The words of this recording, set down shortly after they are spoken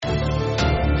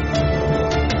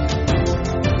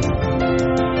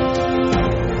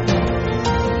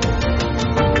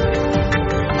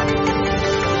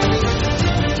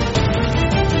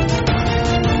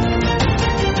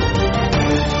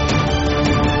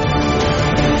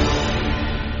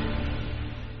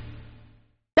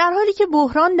که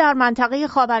بحران در منطقه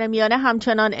خاورمیانه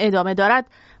همچنان ادامه دارد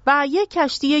و یک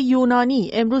کشتی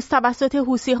یونانی امروز توسط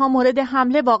حوثی‌ها مورد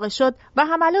حمله واقع شد و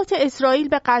حملات اسرائیل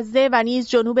به غزه و نیز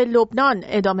جنوب لبنان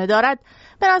ادامه دارد،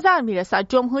 به نظر می‌رسد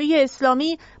جمهوری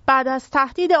اسلامی بعد از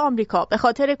تهدید آمریکا به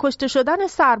خاطر کشته شدن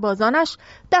سربازانش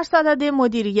در صدد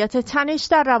مدیریت تنش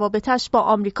در روابطش با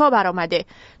آمریکا برآمده،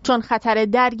 چون خطر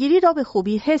درگیری را به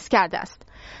خوبی حس کرده است.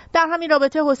 در همین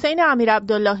رابطه حسین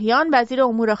امیرعبداللهیان وزیر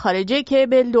امور خارجه که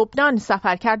به لبنان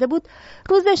سفر کرده بود،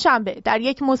 روز شنبه در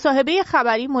یک مصاحبه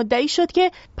خبری مدعی شد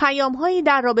که پیام‌هایی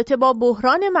در رابطه با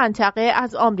بحران منطقه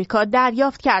از آمریکا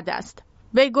دریافت کرده است.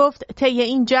 وی گفت طی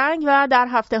این جنگ و در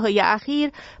هفته‌های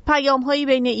اخیر پیام‌هایی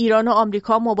بین ایران و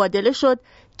آمریکا مبادله شد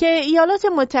که ایالات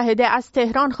متحده از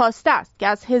تهران خواسته است که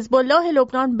از حزب الله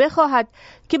لبنان بخواهد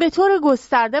که به طور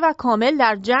گسترده و کامل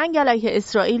در جنگ علیه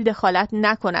اسرائیل دخالت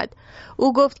نکند.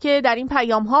 او گفت که در این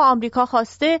پیام‌ها آمریکا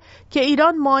خواسته که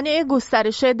ایران مانع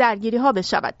گسترش درگیری‌ها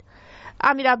بشود.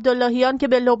 امیرعبداللهیان که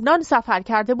به لبنان سفر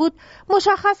کرده بود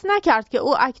مشخص نکرد که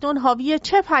او اکنون حاوی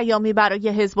چه پیامی برای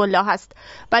حزب الله است،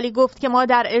 ولی گفت که ما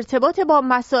در ارتباط با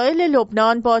مسائل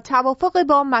لبنان با توافق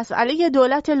با مسئله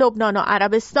دولت لبنان و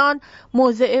عربستان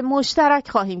موضع مشترک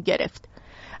خواهیم گرفت.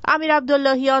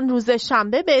 امیرعبداللهیان روز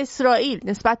شنبه به اسرائیل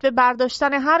نسبت به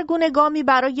برداشتن هر گونه گامی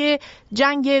برای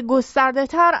جنگ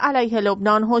گسترده‌تر علیه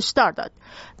لبنان هشدار داد.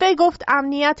 وی گفت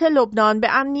امنیت لبنان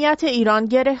به امنیت ایران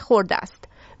گره خورده است.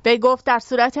 وی گفت در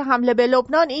صورت حمله به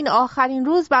لبنان این آخرین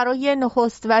روز برای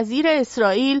نخست وزیر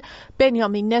اسرائیل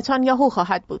بنیامین نتانیاهو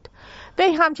خواهد بود.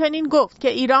 وی همچنین گفت که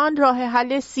ایران راه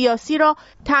حل سیاسی را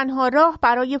تنها راه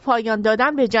برای پایان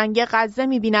دادن به جنگ غزه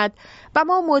می‌بیند و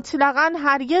ما مطلقاً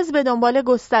هرگز به دنبال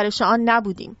گسترش آن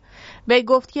نبودیم. وی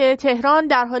گفت که تهران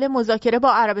در حال مذاکره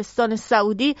با عربستان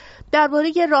سعودی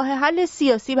درباره راه حل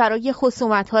سیاسی برای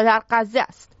خصومت‌ها در غزه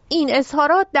است. این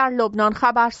اظهارات در لبنان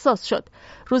خبرساز شد.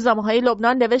 روزنامه‌های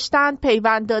لبنان نوشتند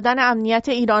پیوند دادن امنیت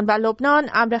ایران و لبنان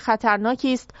امر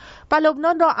خطرناکی است و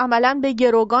لبنان را عملاً به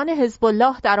گروگان حزب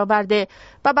الله درآورده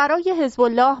و برای حزب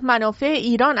الله منافع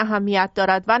ایران اهمیت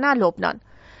دارد و نه لبنان.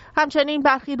 همچنین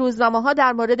برخی روزنامه‌ها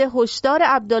در مورد هشدار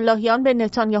عبداللهیان به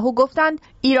نتانیاهو گفتند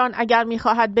ایران اگر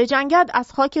می‌خواهد بجنگد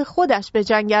از خاک خودش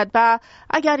بجنگد و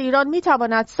اگر ایران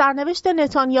می‌تواند سرنوشت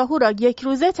نتانیاهو را یک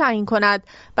روزه تعیین کند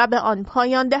و به آن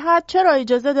پایان دهد چرا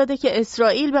اجازه داده که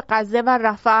اسرائیل به غزه و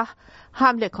رفح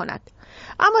حمله کند.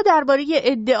 اما درباره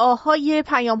ادعاهای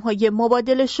پیام‌های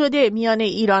مبادله شده میان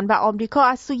ایران و آمریکا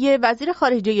از سوی وزیر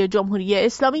خارجه جمهوری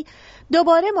اسلامی،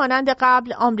 دوباره مانند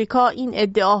قبل آمریکا این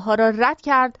ادعاها را رد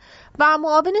کرد و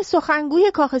معاون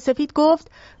سخنگوی کاخ سفید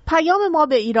گفت پیام ما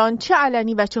به ایران چه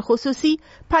علنی و چه خصوصی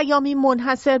پیامی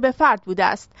منحصر به فرد بوده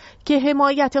است که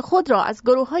حمایت خود را از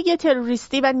گروه‌های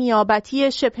تروریستی و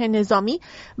نیابتی شبه نظامی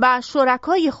و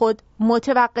شرکای خود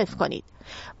متوقف کنید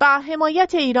و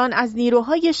حمایت ایران از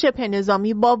نیروهای شبه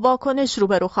نظامی با واکنش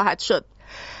روبرو خواهد شد.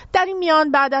 در این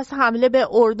میان بعد از حمله به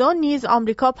اردن نیز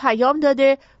آمریکا پیام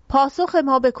داده پاسخ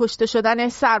ما به کشته شدن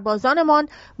سربازانمان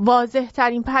واضح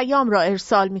ترین پیام را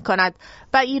ارسال می کند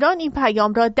و ایران این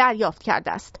پیام را دریافت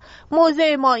کرده است.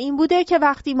 موضع ما این بوده که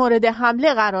وقتی مورد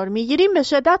حمله قرار می گیریم به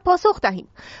شدت پاسخ دهیم،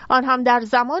 آن هم در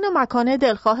زمان و مکان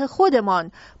دلخواه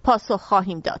خودمان پاسخ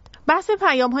خواهیم داد. بحث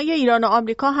پیام های ایران و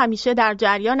آمریکا همیشه در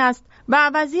جریان است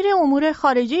و وزیر امور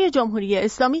خارجه جمهوری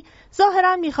اسلامی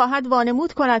ظاهراً می‌خواهد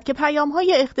وانمود کند که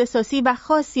پیام‌های اختصاصی و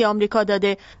خاصی آمریکا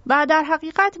داده و در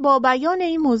حقیقت با بیان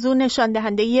این موضوع نشان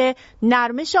دهنده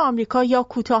نرمش آمریکا یا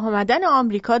کوتاه آمدن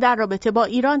آمریکا در رابطه با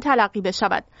ایران تلقی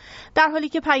بشود، در حالی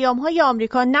که پیام‌های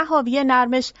آمریکا نه حاوی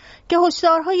نرمش که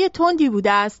هشدارهای تندی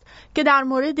بوده است که در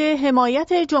مورد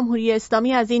حمایت جمهوری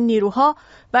اسلامی از این نیروها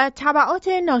و تبعات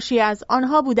ناشی از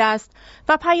آنها بوده است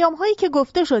و پیام‌هایی که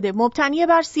گفته شده مبتنی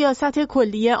بر سیاست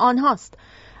کلی آنهاست.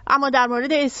 اما در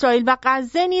مورد اسرائیل و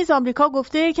غزه نیز آمریکا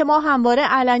گفته که ما همواره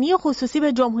علنی و خصوصی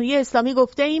به جمهوری اسلامی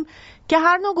گفته ایم که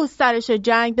هر نوع گسترش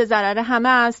جنگ به ضرر همه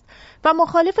است و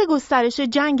مخالف گسترش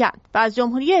جنگند و از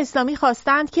جمهوری اسلامی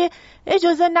خواستند که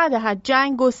اجازه ندهد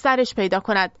جنگ گسترش پیدا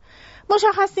کند.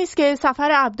 مشخص نیست که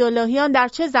سفر عبداللهیان در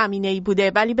چه زمینه‌ای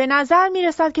بوده، ولی به نظر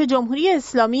می‌رسد که جمهوری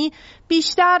اسلامی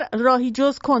بیشتر راهی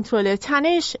جز کنترل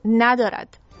تنش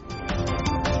ندارد.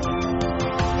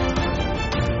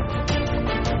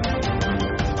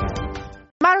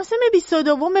 مراسم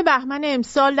 22 بهمن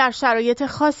امسال در شرایط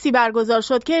خاصی برگزار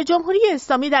شد که جمهوری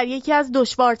اسلامی در یکی از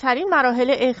دشوارترین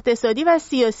مراحل اقتصادی و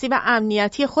سیاسی و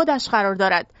امنیتی خودش قرار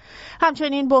دارد.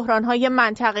 همچنین بحران‌های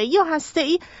منطقه‌ای و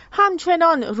هسته‌ای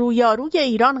همچنان رویاروی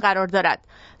ایران قرار دارد.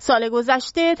 سال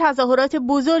گذشته تظاهرات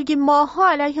بزرگی ماه‌ها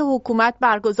علیه حکومت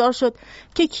برگزار شد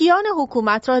که کیان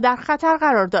حکومت را در خطر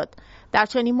قرار داد در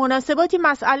چنین مناسباتی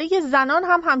مسئله زنان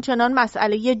هم همچنان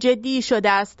مسئله جدی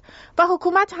شده است و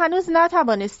حکومت هنوز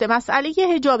نتوانسته مسئله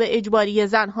حجاب اجباری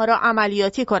زنها را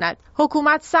عملیاتی کند.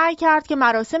 حکومت سعی کرد که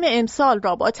مراسم امسال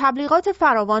را با تبلیغات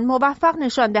فراوان موفق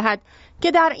نشان دهد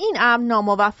که در این امر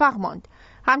ناموفق ماند.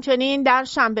 همچنین در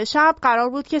شنبه شب قرار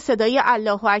بود که صدای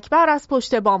الله اکبر از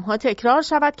پشت بام‌ها تکرار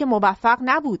شود که موفق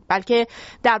نبود، بلکه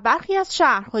در برخی از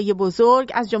شهرهای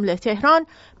بزرگ از جمله تهران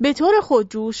به طور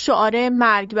خودجوش شعار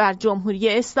مرگ بر جمهوری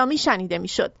اسلامی شنیده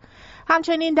می‌شد.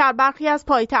 همچنین در برخی از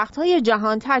پایتخت‌های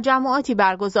جهان تجمعاتی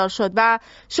برگزار شد و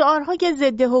شعارهای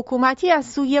ضد حکومتی از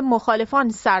سوی مخالفان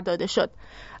سر داده شد.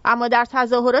 اما در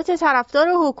تظاهرات طرفدار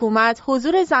حکومت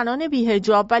حضور زنان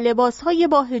بی‌حجاب و لباس‌های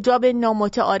با حجاب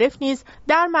نامتعارف نیز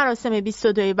در مراسم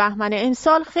 22 بهمن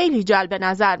امسال خیلی جلب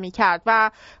نظر می‌کرد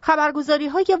و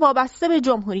خبرگزاری‌های وابسته به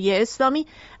جمهوری اسلامی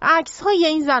عکس‌های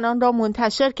این زنان را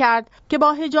منتشر کرد که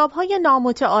با حجاب‌های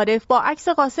نامتعارف با عکس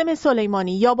قاسم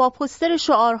سلیمانی یا با پوستر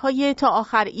شعارهای تا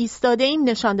آخر ایستاده‌ایم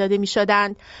نشان داده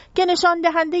می‌شدند که نشان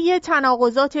دهنده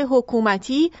تناقضات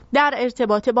حکومتی در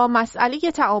ارتباط با مسئله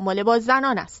تعامل با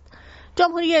زنان است.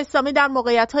 جمهوری اسلامی در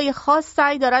موقعیت‌های خاص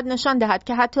سعی دارد نشان دهد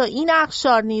که حتی این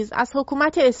اقشار نیز از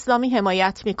حکومت اسلامی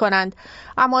حمایت می‌کنند،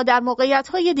 اما در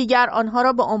موقعیت‌های دیگر آنها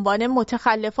را به عنوان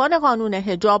متخلفان قانون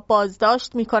حجاب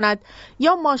بازداشت می‌کند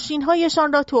یا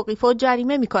ماشین‌هایشان را توقیف و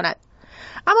جریمه می‌کند.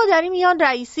 اما در این میان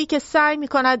رئیسی که سعی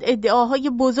می‌کند ادعاهای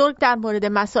بزرگ در مورد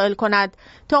مسائل کند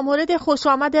تا مورد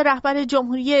خوشامد رهبر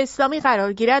جمهوری اسلامی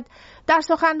قرار گیرد، در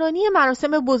سخنرانی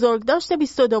مراسم بزرگداشت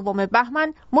 22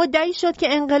 بهمن مدعی شد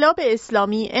که انقلاب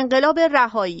اسلامی انقلاب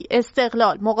رهایی،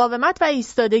 استقلال، مقاومت و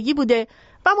ایستادگی بوده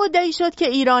و مدعی شد که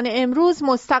ایران امروز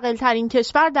مستقل ترین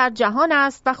کشور در جهان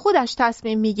است و خودش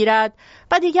تصمیم می‌گیرد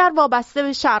و دیگر وابسته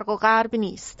به شرق و غرب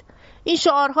نیست. این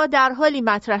شعارها در حالی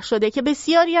مطرح شده که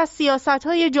بسیاری از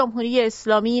سیاست‌های جمهوری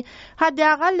اسلامی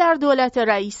حداقل در دولت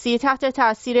رئیسی تحت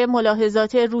تأثیر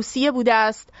ملاحظات روسیه بوده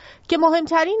است که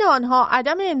مهمترین آنها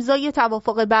عدم امضای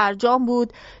توافق برجام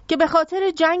بود که به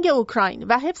خاطر جنگ اوکراین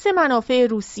و حفظ منافع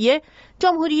روسیه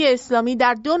جمهوری اسلامی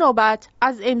در 2 نوبت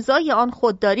از امضای آن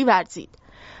خودداری ورزید.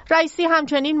 رئیسی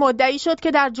همچنین مدعی شد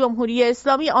که در جمهوری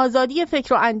اسلامی آزادی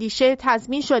فکر و اندیشه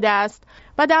تضمین شده است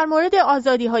و در مورد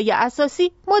آزادی‌های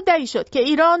اساسی مدعی شد که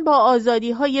ایران با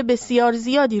آزادی‌های بسیار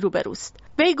زیادی روبروست.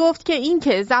 وی گفت که این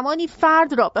که زمانی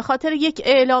فرد را به خاطر یک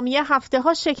اعلامیه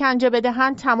هفته‌ها شکنجه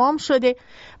بدهند تمام شده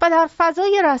و در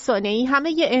فضای رسانه‌ای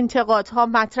همه انتقادها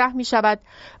مطرح می‌شود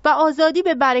و آزادی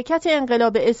به برکت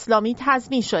انقلاب اسلامی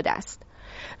تضمین شده است.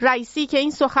 رئیسی که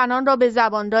این سخنان را به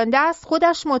زبان رانده است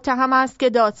خودش متهم است که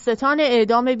دادستان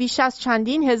اعدام بیش از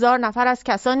چندین هزار نفر از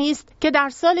کسانی است که در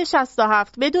سال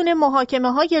 67 بدون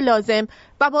محاکمه‌های لازم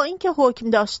و با اینکه حکم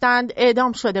داشتند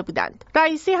اعدام شده بودند.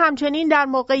 رئیسی همچنین در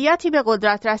موقعیتی به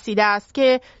قدرت رسیده است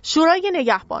که شورای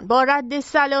نگهبان با رد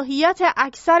صلاحیت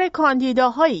اکثر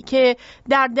کاندیداهایی که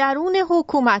در درون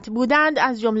حکومت بودند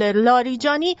از جمله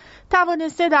لاریجانی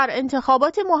توانسته در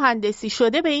انتخابات مهندسی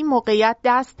شده به این موقعیت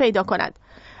دست پیدا کند.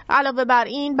 علاوه بر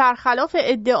این، برخلاف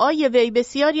ادعای وی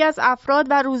بسیاری از افراد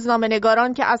و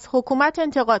روزنامه‌نگاران که از حکومت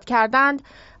انتقاد کردند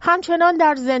همچنان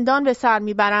در زندان به سر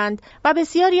میبرند و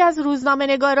بسیاری از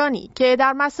روزنامه‌نگارانی که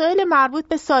در مسائل مربوط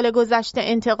به سال گذشته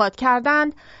انتقاد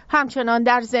کردند همچنان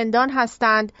در زندان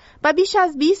هستند و بیش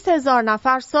از 20,000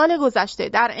 نفر سال گذشته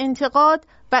در انتقاد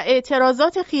و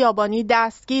اعتراضات خیابانی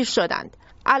دستگیر شدند.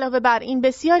 علاوه بر این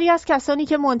بسیاری از کسانی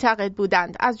که منتقد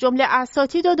بودند از جمله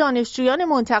اساتید و دانشجویان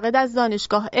منتقد از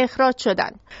دانشگاه اخراج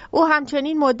شدند. او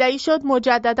همچنین مدعی شد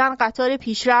مجددا قطار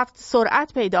پیشرفت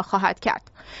سرعت پیدا خواهد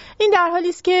کرد. این در حالی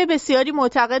است که بسیاری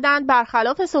معتقدند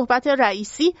برخلاف صحبت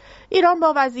رئیسی ایران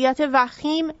با وضعیت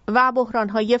وخیم و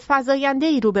بحران‌های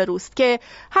فزاینده‌ای روبروست که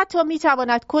حتی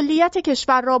می‌تواند کلیت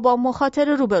کشور را با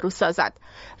مخاطره روبرو سازد.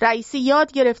 رئیسی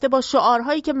یاد گرفته با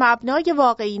شعارهایی که مبنای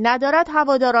واقعی ندارد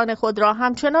هواداران خود را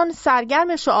همچنان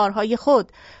سرگرم شعارهای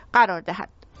خود قرار دهد.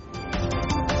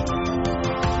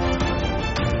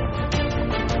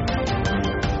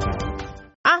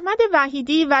 احمد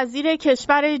وحیدی وزیر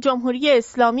کشور جمهوری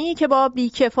اسلامی که با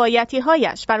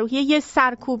بی‌کفایتی‌هایش و روحیه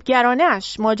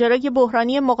سرکوبگرانه‌اش ماجرای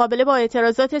بحرانی مقابله با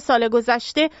اعتراضات سال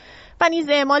گذشته و نیز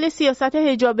اعمال سیاست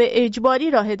حجاب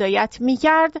اجباری را هدایت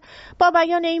می‌کرد، با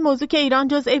بیان این موضوع که ایران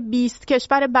جزء 20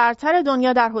 کشور برتر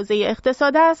دنیا در حوزه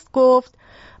اقتصاد است، گفت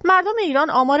مردم ایران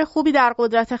آمار خوبی در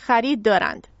قدرت خرید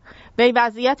دارند. وی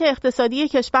وضعیت اقتصادی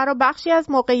کشور را بخشی از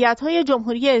موقعیت‌های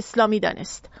جمهوری اسلامی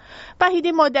دانست.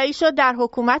 وحیدی مدعی شد در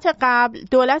حکومت قبل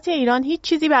دولت ایران هیچ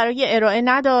چیزی برای ارائه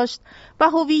نداشت و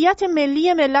هویت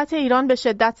ملی ملت ایران به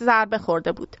شدت ضربه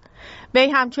خورده بود. وی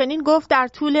همچنین گفت در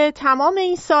طول تمام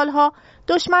این سالها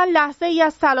دشمن لحظه ای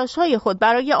از تلاش‌های خود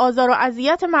برای آزار و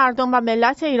اذیت مردم و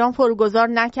ملت ایران فروگذار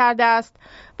نکرده است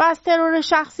و از ترور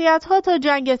شخصیت‌ها تا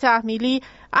جنگ تحمیلی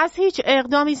از هیچ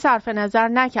اقدامی صرف نظر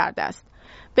نکرده است.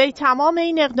 وی تمام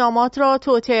این اقدامات را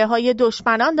توطئه‌های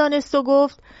دشمنان دانست و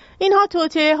گفت اینها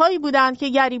توطئه‌هایی بودند که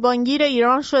گریبانگیر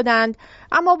ایران شدند،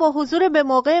 اما با حضور به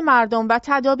موقع مردم و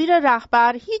تدابیر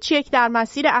رهبر هیچ یک در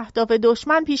مسیر اهداف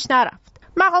دشمن پیش نرفت.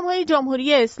 مقام‌های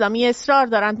جمهوری اسلامی اصرار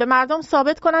دارند به مردم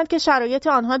ثابت کنند که شرایط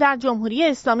آنها در جمهوری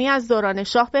اسلامی از دوران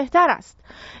شاه بهتر است.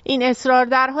 این اصرار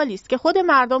در حالی است که خود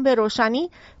مردم به روشنی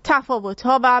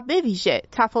تفاوت‌ها و به ویژه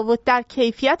تفاوت در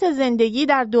کیفیت زندگی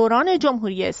در دوران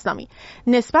جمهوری اسلامی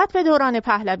نسبت به دوران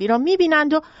پهلوی را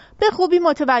می‌بینند و به خوبی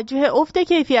متوجه افت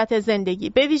کیفیت زندگی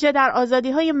به ویژه در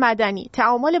آزادی‌های مدنی،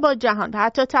 تعامل با جهان و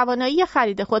حتی توانایی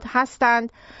خرید خود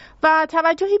هستند و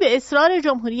توجهی به اصرار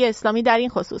جمهوری اسلامی در این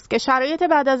خصوص که شرایط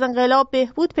بعد از انقلاب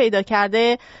بهبود پیدا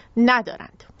کرده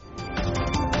ندارند.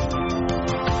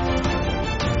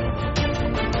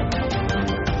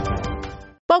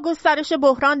 با گسترش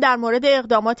بحران در مورد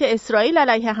اقدامات اسرائیل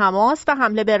علیه حماس و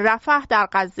حمله به رفح در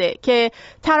غزه که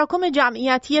تراکم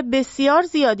جمعیتی بسیار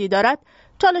زیادی دارد،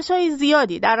 چالش‌های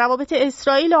زیادی در روابط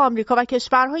اسرائیل و آمریکا و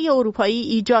کشورهای اروپایی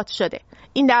ایجاد شده.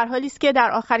 این در حالی است که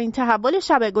در آخرین تحول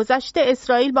شب گذشته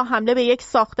اسرائیل با حمله به یک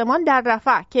ساختمان در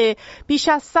رفح که بیش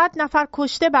از 100 نفر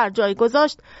کشته بر جای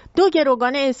گذاشت، 2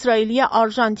 گروگان اسرائیلی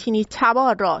آرژانتینی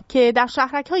تبار را که در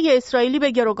شهرک‌های اسرائیلی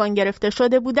به گروگان گرفته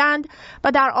شده بودند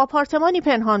و در آپارتمانی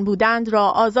پنهان بودند را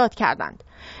آزاد کردند.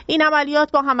 این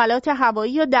عملیات با حملات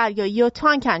هوایی و دریایی و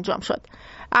تانک انجام شد.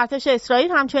 ارتش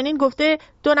اسرائیل همچنین گفته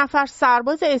 2 نفر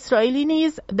سرباز اسرائیلی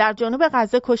نیز در جنوب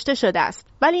غزه کشته شده است،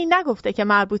 ولی نگفته که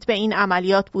مربوط به این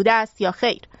عملیات بوده است یا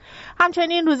خیر.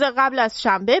 همچنین روز قبل از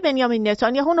شنبه بنیامین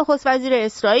نتانیاهو نخست وزیر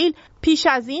اسرائیل پیش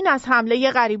از این از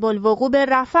حمله قریب الوقوع به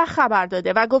رفح خبر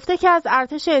داده و گفته که از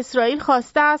ارتش اسرائیل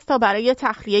خواسته است تا برای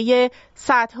تخلیه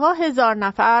صدها هزار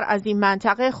نفر از این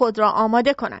منطقه خود را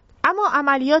آماده کند. اما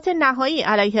عملیات نهایی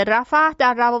علیه رفح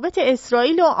در روابط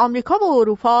اسرائیل و آمریکا و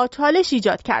اروپا چالش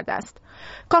ایجاد کرده است.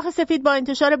 کاخ سفید با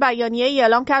انتشار بیانیه‌ای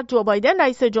اعلام کرد جو بایدن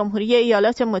رئیس جمهوری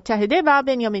ایالات متحده و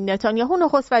بنیامین نتانیاهو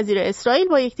نخست وزیر اسرائیل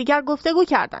با یکدیگر گفتگو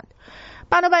کردند.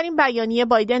 بنابراین بیانیه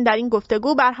بایدن در این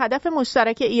گفتگو بر هدف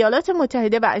مشترک ایالات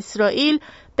متحده و اسرائیل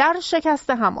در شکست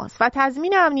حماس و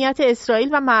تضمین امنیت اسرائیل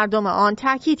و مردم آن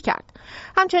تاکید کرد.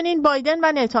 همچنین بایدن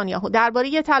و نتانیاهو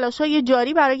درباره تلاش‌های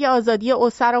جاری برای آزادی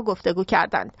اسرا گفتگو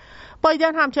کردند.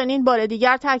 بایدن همچنین بار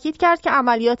دیگر تاکید کرد که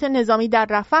عملیات نظامی در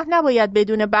رفح نباید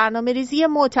بدون برنامه‌ریزی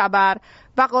معتبر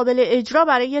و قابل اجرا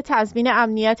برای تضمین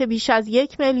امنیت بیش از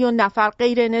 1 میلیون نفر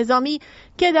غیر نظامی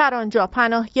که در آنجا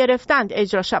پناه گرفتند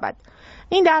اجرا شود.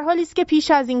 این در حالی است که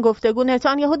پیش از این گفتگو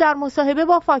نتانیاهو در مصاحبه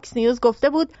با فاکس نیوز گفته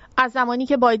بود از زمانی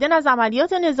که بایدن از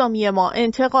عملیات نظامی ما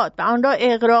انتقاد و آن را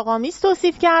اغراق‌آمیز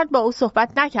توصیف کرد با او صحبت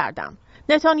نکردم.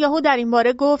 نتانیاهو در این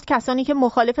باره گفت کسانی که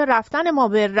مخالف رفتن ما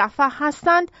به رفح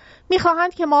هستند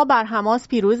می‌خواهند که ما بر حماس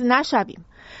پیروز نشویم.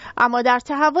 اما در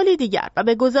تحول دیگر و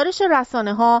به گزارش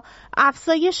رسانه‌ها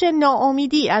افزایش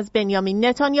ناامیدی از بنیامین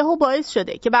نتانیاهو باعث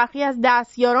شده که برخی از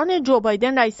دستیاران جو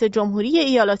بایدن رئیس جمهوری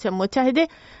ایالات متحده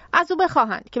از او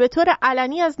بخواهند که به طور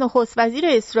علنی از نخست وزیر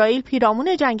اسرائیل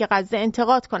پیرامون جنگ غزه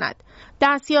انتقاد کند.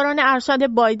 دستیاران ارشد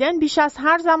بایدن بیش از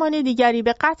هر زمان دیگری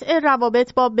به قطع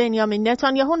روابط با بنیامین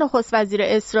نتانیاهو نخست وزیر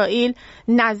اسرائیل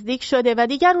نزدیک شده و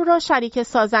دیگر او را شریک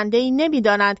سازنده‌ای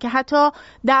نمی‌دانند که حتی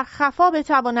در خفا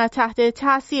بتواند تحت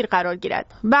تأثیر قرار گیرد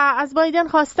و از بایدن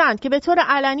خواستند که به طور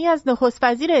علنی از نخست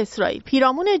وزیر اسرائیل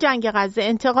پیرامون جنگ غزه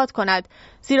انتقاد کند،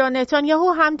 زیرا نتانیاهو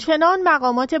همچنان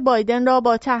مقامات بایدن را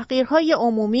با تحقیرهای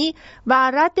عمومی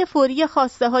و رد فوری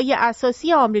خواسته‌های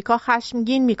اساسی آمریکا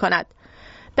خشمگین می‌کند.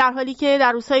 در حالی که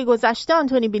در روزهای گذشته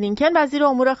آنتونی بلینکن وزیر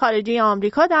امور خارجه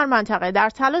آمریکا در منطقه در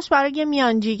تلاش برای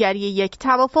میانجیگری یک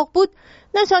توافق بود،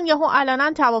 نتانیاهو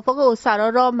علنا توافق اسرا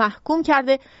را محکوم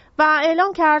کرده و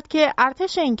اعلام کرد که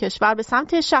ارتش این کشور به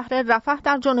سمت شهر رفح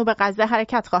در جنوب غزه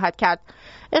حرکت خواهد کرد،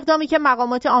 اقدامی که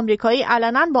مقامات آمریکایی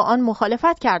علنا با آن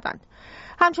مخالفت کردند.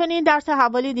 همچنین در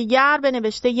تحول دیگر به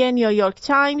نوشته نیویورک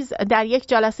تایمز در یک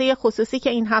جلسه خصوصی که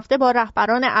این هفته با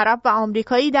رهبران عرب و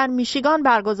آمریکایی در میشیگان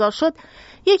برگزار شد،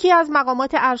 یکی از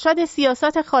مقامات ارشد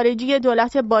سیاست خارجی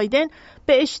دولت بایدن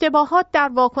به اشتباهات در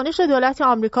واکنش دولت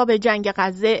آمریکا به جنگ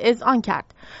غزه اذعان کرد.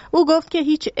 او گفت که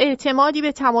هیچ اعتمادی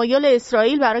به تمایل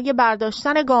اسرائیل برای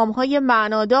برداشتن گام‌های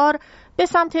معنادار به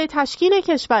سمت تشکیل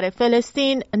کشور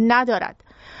فلسطین ندارد.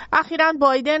 اخیراً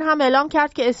بایدن هم اعلام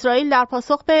کرد که اسرائیل در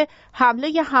پاسخ به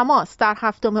حمله حماس در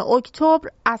 7 اکتبر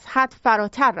از حد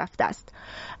فراتر رفته است.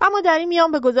 اما در این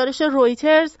میان به گزارش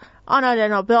رویترز،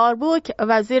 آنالنا باربوک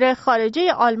وزیر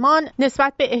خارجه آلمان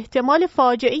نسبت به احتمال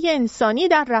فاجعه انسانی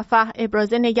در رفح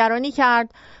ابراز نگرانی کرد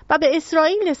و به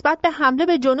اسرائیل نسبت به حمله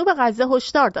به جنوب غزه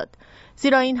هشدار داد،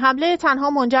 زیرا این حمله تنها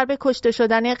منجر به کشته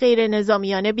شدن غیر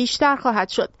نظامیان بیشتر خواهد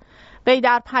شد. وی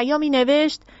در پیامی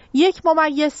نوشت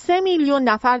 1.3 میلیون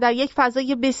نفر در یک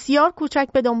فضای بسیار کوچک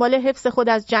به دنبال حفظ خود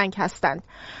از جنگ هستند.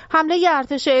 حمله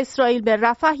ارتش اسرائیل به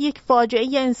رفح یک فاجعه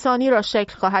انسانی را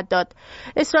شکل خواهد داد.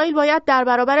 اسرائیل باید در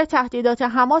برابر تهدیدات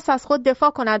حماس از خود دفاع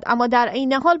کند، اما در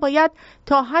عین حال باید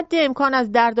تا حد امکان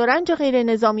از درد و رنج غیر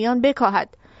نظامیان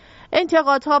بکاهد.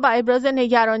 انتقادها و ابراز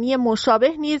نگرانی مشابه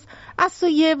نیز از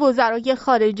سوی وزرای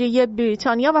خارجه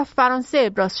بریتانیا و فرانسه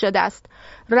ابراز شده است.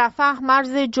 رفح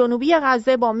مرز جنوبی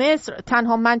غزه با مصر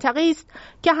تنها منطقه‌ای است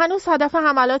که هنوز هدف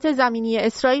حملات زمینی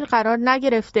اسرائیل قرار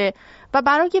نگرفته و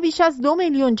برای بیش از 2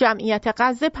 میلیون جمعیت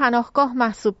غزه پناهگاه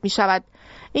محسوب می شود.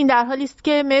 این در حالی است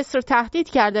که مصر تهدید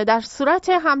کرده در صورت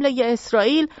حمله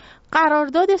اسرائیل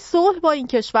قرارداد صلح با این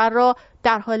کشور را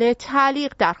در حال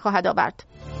تعلیق در خواهد آورد.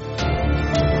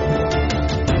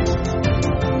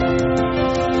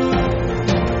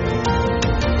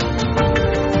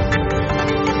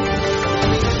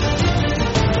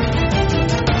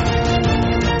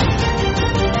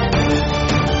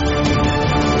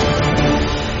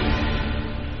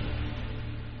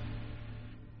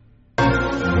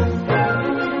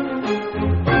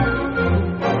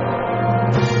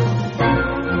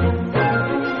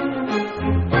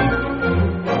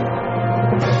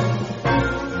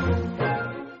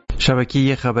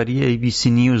 شبکه خبری ABC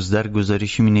نیوز در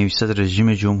گزارشی می‌نویسد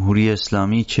رژیم جمهوری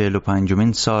اسلامی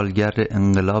 45مین سالگرد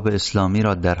انقلاب اسلامی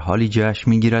را در حالی جشن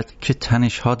می‌گیرد که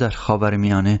تنش‌ها در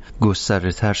خاورمیانه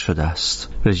گسترده‌تر شده است.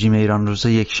 رژیم ایران روز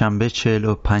یکشنبه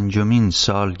 45مین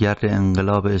سالگرد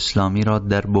انقلاب اسلامی را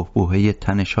در بحبوحه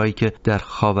تنش‌هایی که در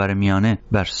خاورمیانه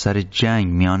بر سر جنگ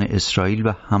میان اسرائیل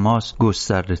و حماس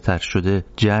گسترده‌تر شده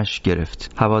جشن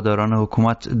گرفت. هواداران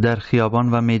حکومت در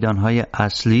خیابان و میدان‌های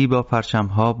اصلی با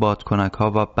پرچم‌ها،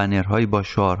 بادکنک‌ها و بنرهایی با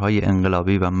شعارهای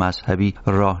انقلابی و مذهبی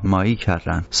راهنمایی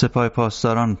کردند. سپاه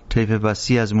پاسداران طیف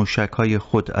وسیع از موشک‌های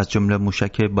خود از جمله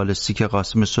موشک بالستیک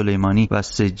قاسم سلیمانی و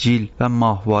سجیل و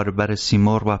ماهوار بررسی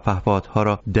مرغ و پهپادها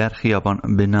را در خیابان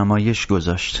به نمایش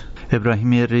گذاشت.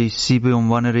 ابراهیم رئیسی به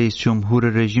عنوان رئیس جمهور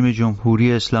رژیم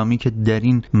جمهوری اسلامی که در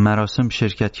این مراسم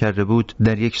شرکت کرده بود،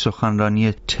 در یک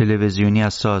سخنرانی تلویزیونی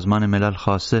از سازمان ملل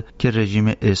خواسته که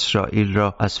رژیم اسرائیل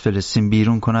را از فلسطین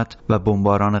بیرون کند و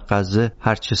بمباران غزه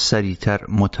هرچه سریعتر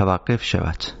متوقف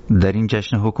شود. در این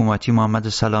جشن حکومتی محمد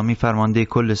سلامی فرمانده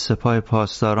کل سپاه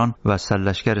پاسداران و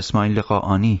سرلشکر اسماعیل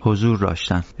قاآنی حضور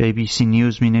داشتند. ABC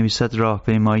نیوز می‌نویسد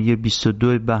راهپیمایی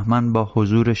 22 بهمن با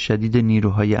حضور شدید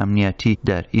نیروهای امنیتی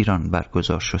در ایران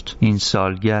برگزار شد. این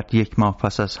سالگرد یک ماه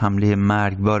پس از حمله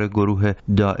مرگبار گروه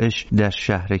داشت در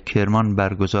شهر کرمان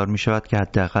برگزار می شود که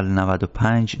حداقل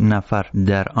 95 نفر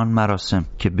در آن مراسم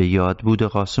که به یاد بود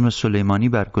قاسم سلیمانی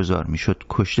برگزار می شد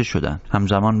کشته شدند.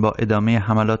 همزمان با ادامه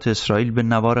حملات اسرائیل به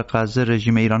نوار غزه،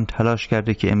 رژیم ایران تلاش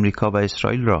کرده که امریکا و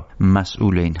اسرائیل را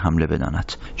مسئول این حمله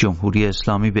بداند. جمهوری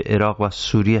اسلامی به عراق و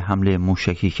سوریه حمله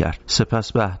موشکی کرد.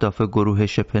 سپس به اهداف گروه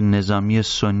شبه نظامی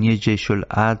سنی جیش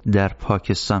العدل در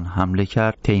پاکستان حمله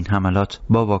کرد که این حملات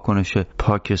با واکنش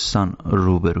پاکستان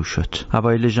روبرو شد.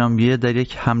 اوایل ژانویه در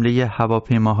یک حمله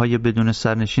هواپیماهای بدون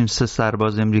سرنشین 3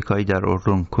 سرباز امریکایی در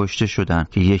اردن کشته شدند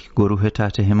که یک گروه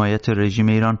تحت حمایت رژیم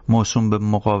ایران موسوم به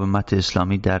مقاومت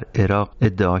اسلامی در عراق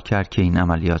ادعا کرد که این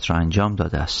عملیات را انجام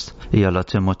داده است.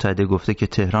 ایالات متحده گفته که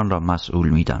تهران را مسئول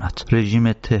می‌داند.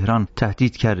 رژیم تهران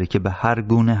تهدید کرده که به هر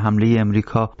گونه حمله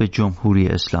امریکا به جمهوری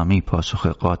اسلامی پاسخ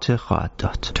قاطع خواهد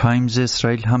داد. تایمز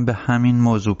اسرائیل هم به همین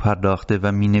موضوع پرداخته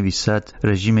و می‌نویسد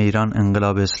رژیم ایران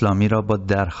انقلاب اسلامی را با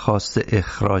درخواست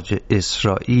اخراج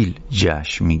اسرائیل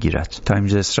جشن می‌گیرد.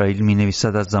 تایمز اسرائیل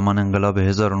می‌نویسد از زمان انقلاب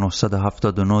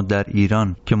 1979 در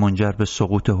ایران که منجر به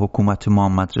سقوط حکومت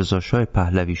محمد رضا شاه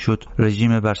پهلوی شد،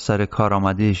 رژیم بر سر کار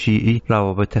آمده شیعی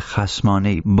روابط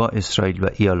خصمانه‌ای با اسرائیل و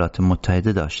ایالات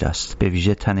متحده داشته است. به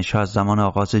ویژه تنش‌ها از زمان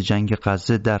آغاز جنگ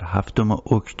غزه در 7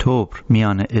 اکتبر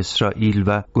میان اسرائیل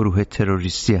و گروه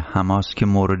تروریستی حماس که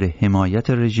مورد حمایت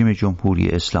رژیم جمهوری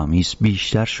اسلامی است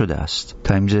بیشتر شده است.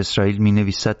 تایمز اسرائیل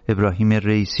می‌نویسد ابراهیم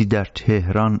رئیسی در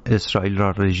تهران اسرائیل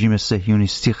را رژیم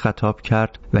صهیونیستی خطاب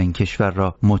کرد و این کشور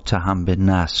را متهم به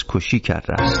نسل کشی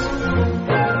کرده است.